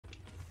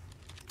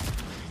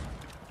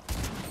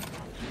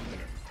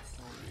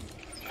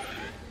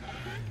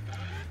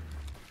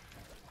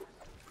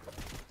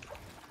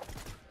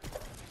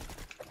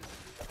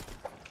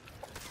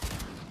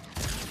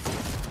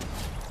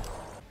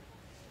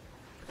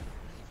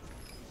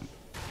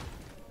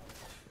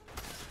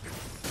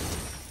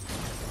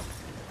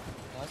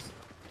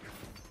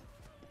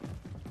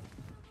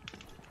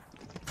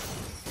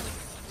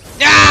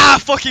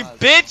fucking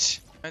bitch!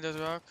 Hij doet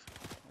rock.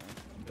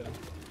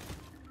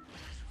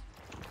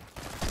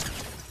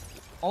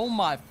 Oh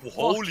my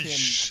Holy fucking...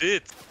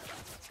 shit!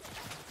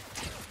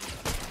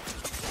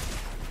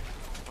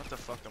 What the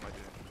fuck am I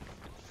doing?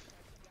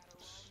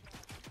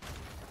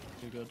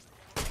 You're good.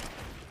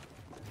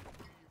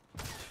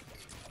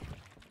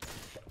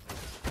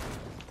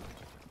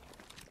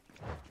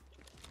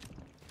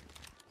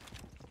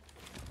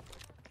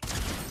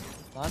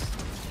 Nice.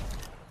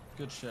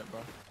 Good shit, bro.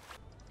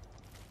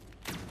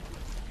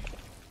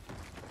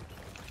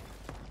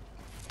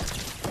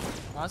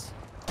 Nice.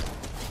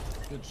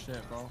 Good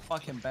shit, bro.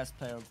 Fucking best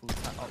player of all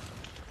time. Oh.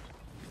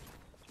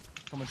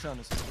 Come on, show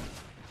us.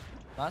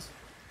 Nice.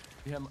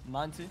 You hit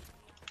 90.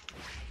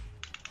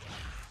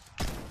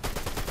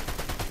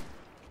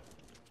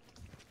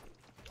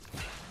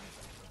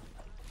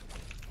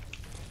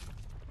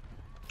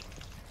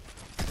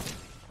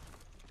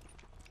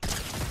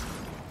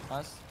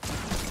 Nice.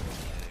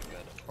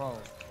 Bro.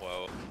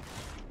 Wow.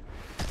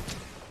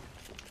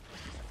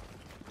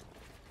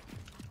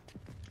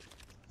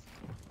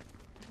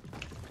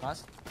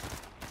 Nice.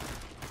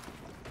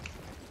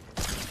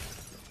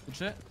 Good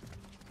shit.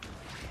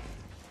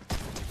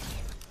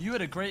 You are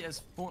the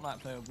greatest Fortnite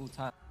player of all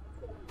time.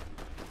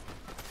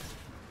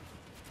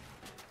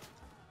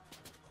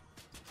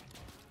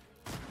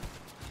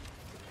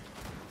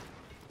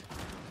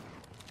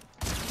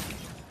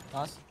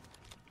 Nice.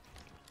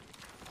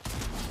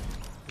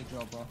 Good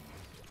job, bro.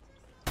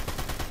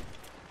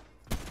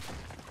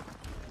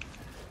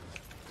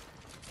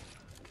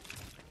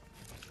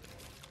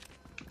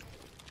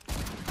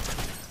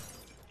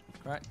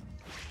 Right.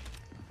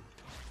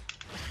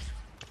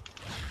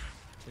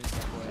 Chase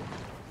that boy.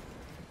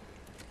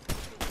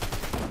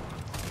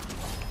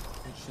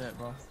 Good shit,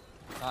 bro.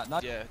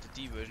 Not Yeah, the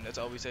D version, that's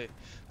all we say.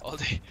 All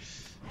day.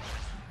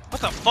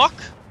 What the fuck?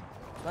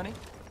 20.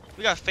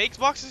 We got fake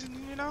boxes in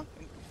here now?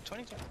 In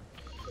 22?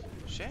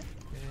 Shit.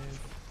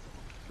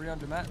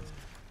 300 max.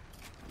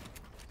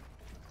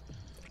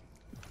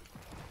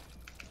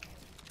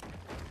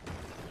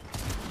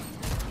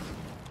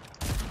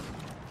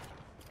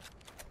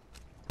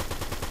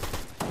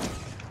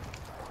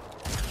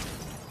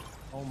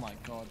 Oh my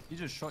god, he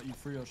just shot you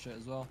through your shit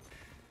as well.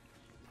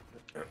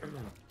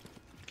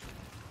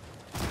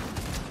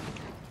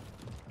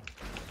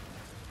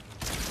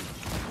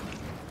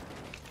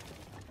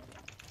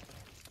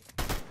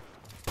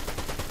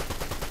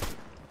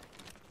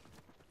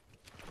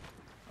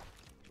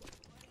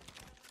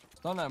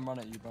 Don't let him run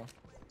at you, bro.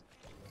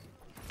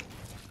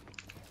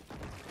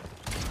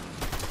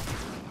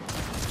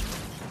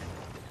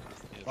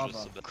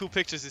 Brother. Cool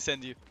pictures to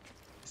send you.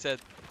 He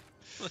said.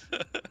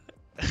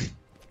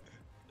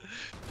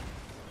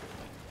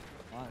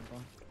 Alright, bro.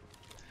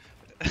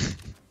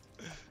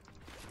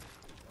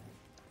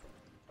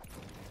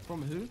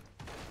 From who?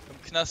 From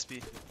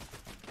Knaspy.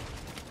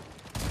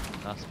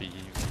 Knaspy.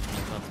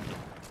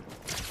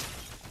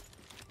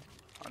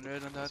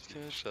 Unreal on that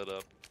kid. Shut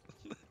up.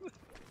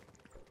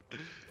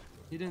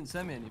 He didn't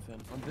send me anything.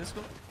 On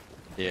Discord?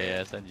 Yeah,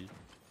 I sent you.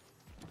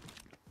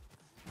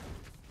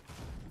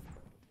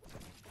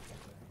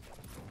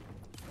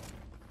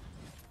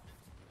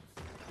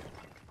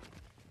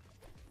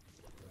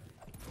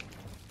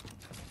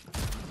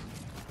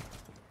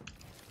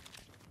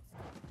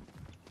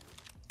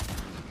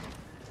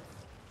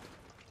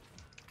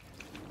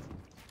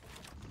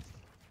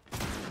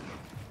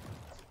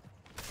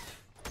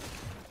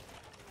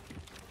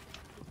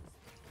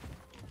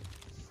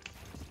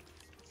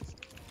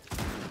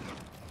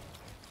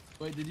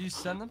 Wait, did you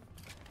send them?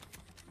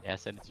 Yeah, I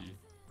sent it to you.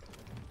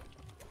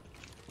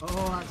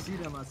 Oh, I see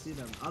them, I see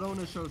them. I don't want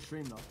to show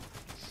stream though.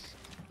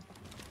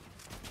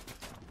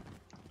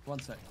 1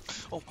 sec.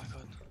 Oh my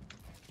god.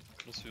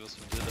 Plus wie was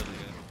für Bilder,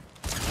 Digga.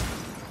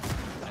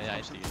 Ah ja,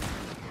 Einstieg.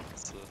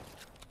 So.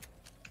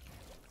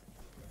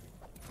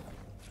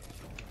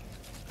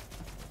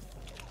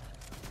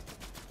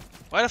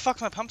 Why the fuck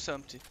is my pump so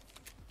empty?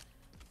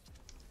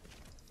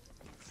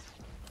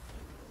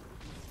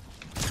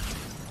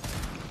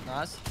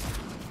 Nice.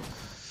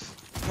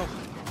 No.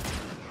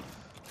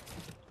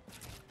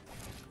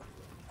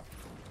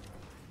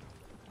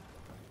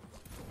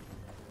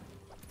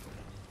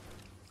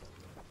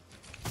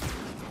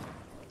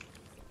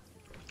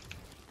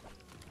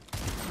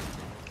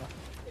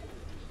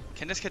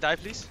 Can this kid die,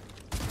 please?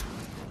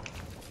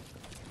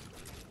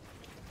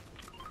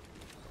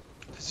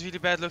 This is really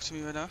bad luck to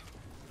me right now.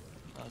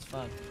 That's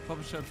fine. Pop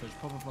a shellfish,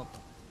 pop a pop.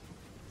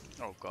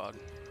 Oh god.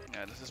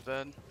 Yeah, this is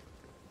bad.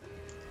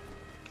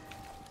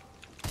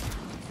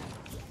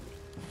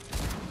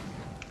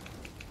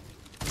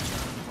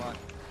 Right.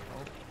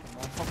 Oh, come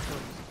on, pop a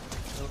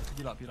shellfish.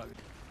 Heal up, heal up.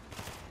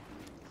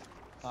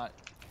 Alright.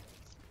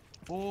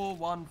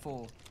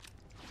 4-1-4.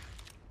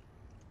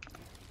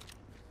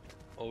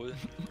 Oh.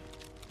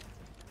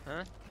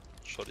 Huh?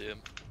 Shot him.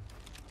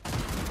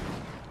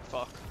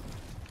 Fuck.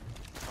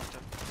 Fucked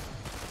up.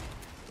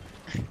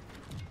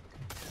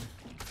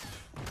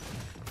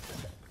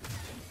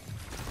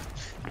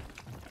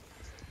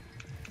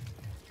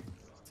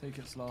 Take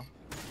it slow.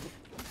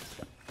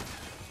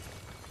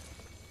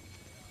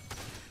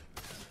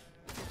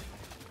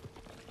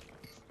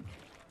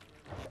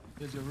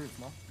 Here's your roof,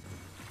 no?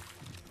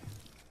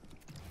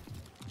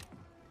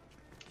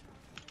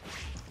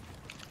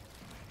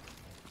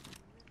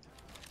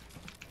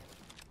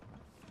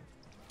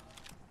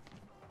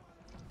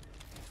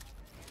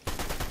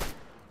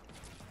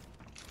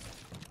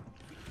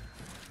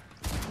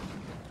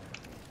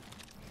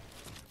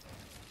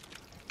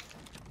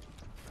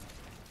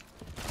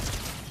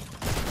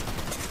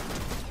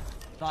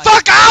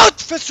 Fuck out,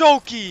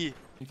 Feshoki!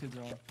 You kids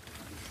are on.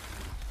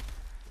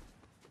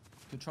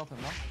 Good chop him,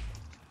 no?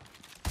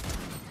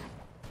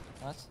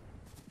 Nice.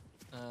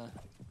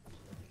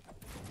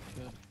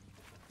 Good.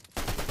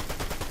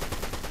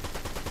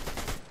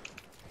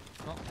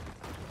 Oh.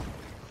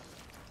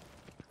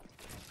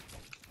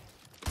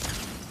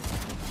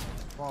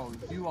 Bro,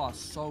 you are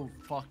so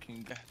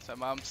fucking Yeah, it's like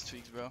my arms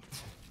tweaks, bro.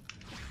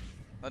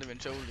 Not even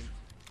shouldering.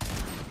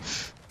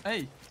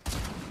 Hey!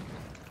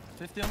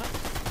 50 on it?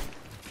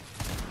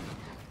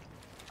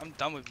 I'm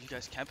done with you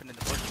guys camping in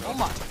the bush, bro. Oh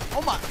my!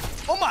 Oh my!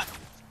 Oh my!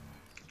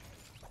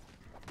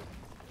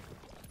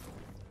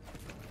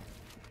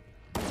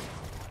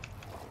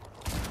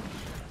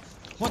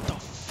 What the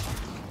fuck?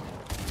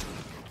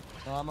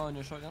 No ammo in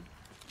your shotgun?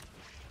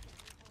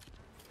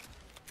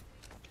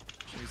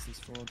 Chase this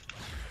forward.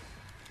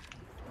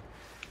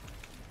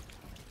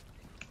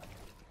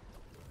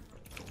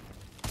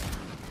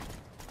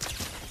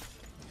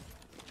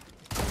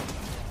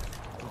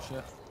 Good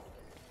shit.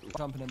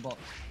 Jumping in box.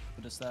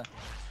 We're just there.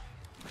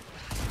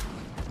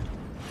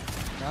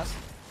 Nice.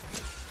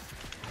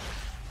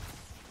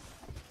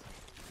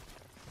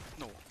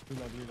 No.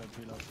 Reload.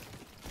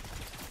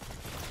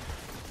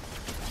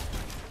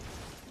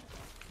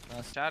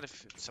 Nice. Chat,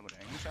 if someone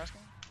English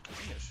asking?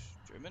 English.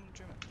 German.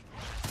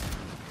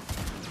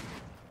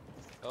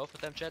 Hör auf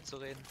mit deinem Chat zu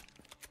reden.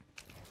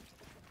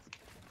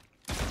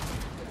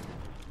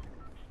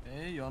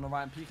 Hey, you're on the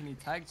right and peek and he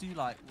tags you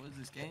like, what is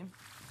this game?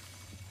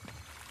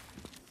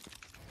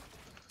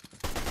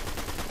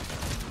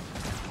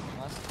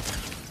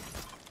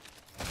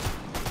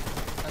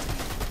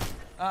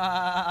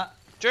 Nice.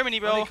 Germany,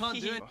 bro. Well, they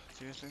can't do it. Oh,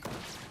 seriously?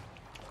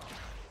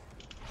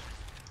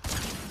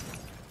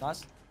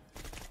 Nice.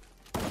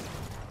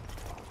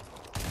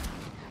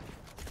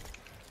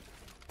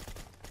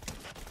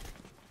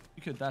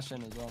 You could dash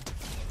in as well.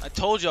 I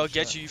told you I'll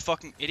get you, you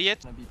fucking idiot.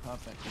 It's gonna be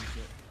perfect and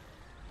shit.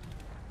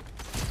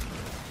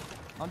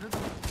 100?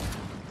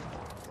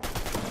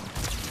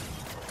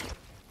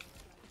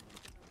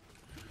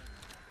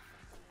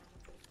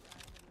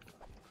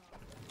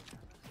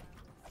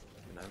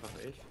 Bin einfach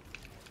ich.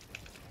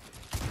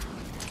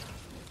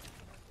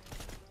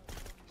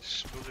 Ich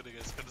schwöre, Digga,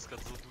 es könnte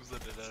gerade so du sein,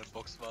 der in der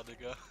Box war,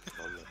 Digga.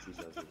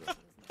 Sogar.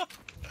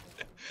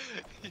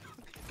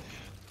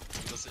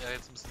 Dass er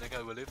jetzt ein bisschen länger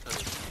überlebt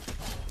hat.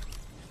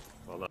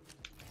 Voila.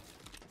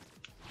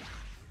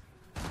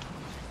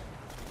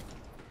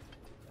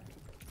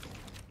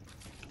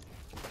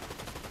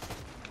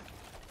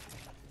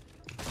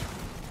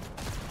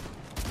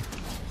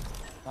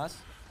 Nice.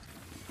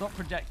 Stop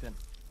projecting.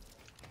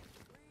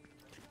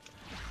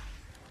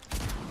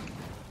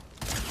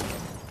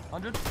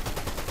 100?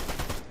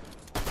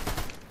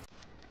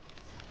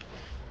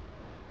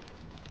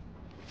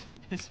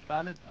 It's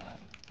valid.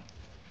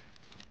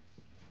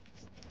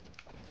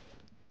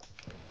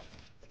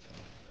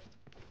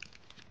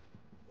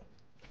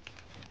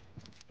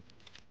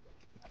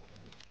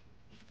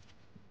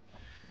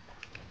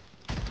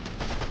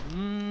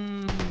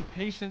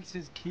 Patience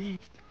is key.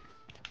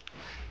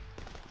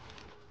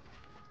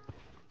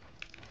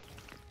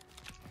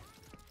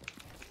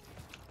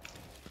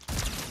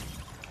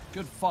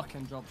 Good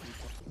fucking job,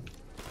 people.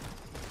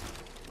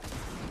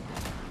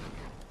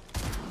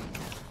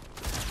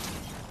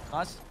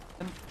 Nice.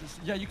 And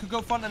yeah, you could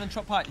go front and then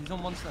chop height. He's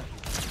on one step.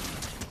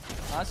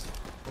 Nice.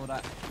 All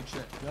that. Good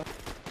shit. Yep.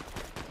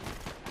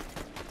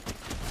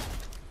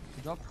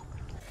 Good job.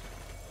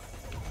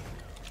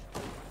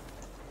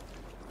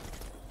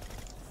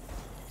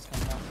 He's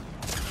coming out.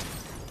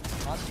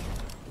 Nice.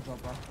 Good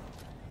job, bro.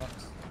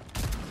 Bucks.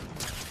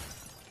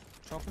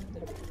 Chop him.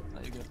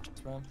 No, you're good.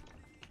 Spray him.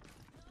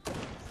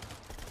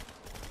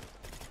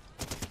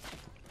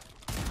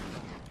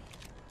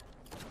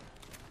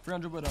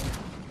 $300 wood on it.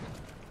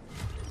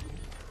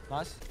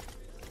 Nice.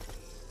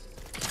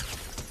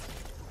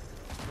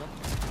 Good.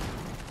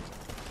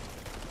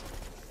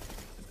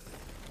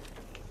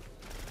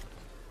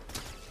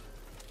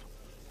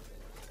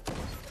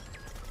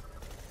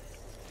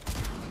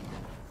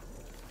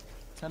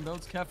 Ten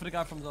builds. Care for the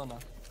guy from zone now.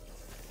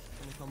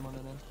 Gonna come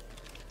running in.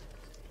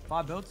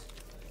 5 builds.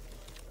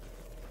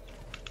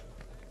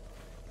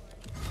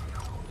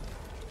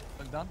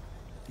 Look done.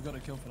 You got a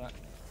kill for that.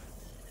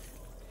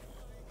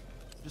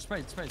 Just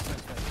spray.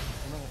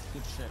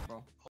 Good shit, bro.